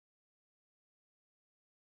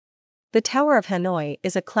The Tower of Hanoi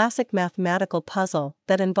is a classic mathematical puzzle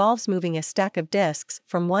that involves moving a stack of disks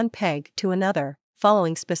from one peg to another,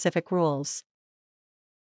 following specific rules.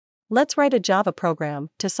 Let's write a Java program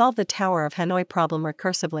to solve the Tower of Hanoi problem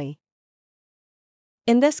recursively.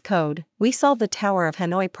 In this code, we solve the Tower of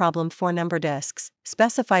Hanoi problem for number disks,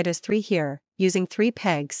 specified as 3 here, using 3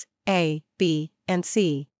 pegs, A, B, and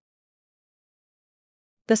C.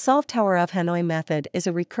 The solve Tower of Hanoi method is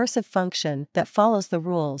a recursive function that follows the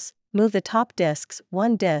rules: move the top disks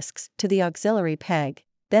 1 disks to the auxiliary peg,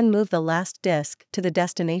 then move the last disk to the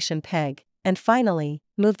destination peg, and finally,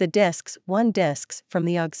 move the disks 1 disks from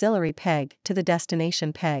the auxiliary peg to the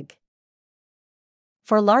destination peg.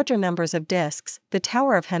 For larger numbers of disks, the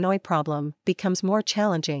Tower of Hanoi problem becomes more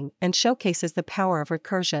challenging and showcases the power of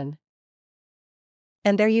recursion.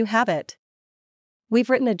 And there you have it. We've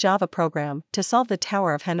written a Java program to solve the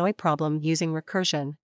Tower of Hanoi problem using recursion.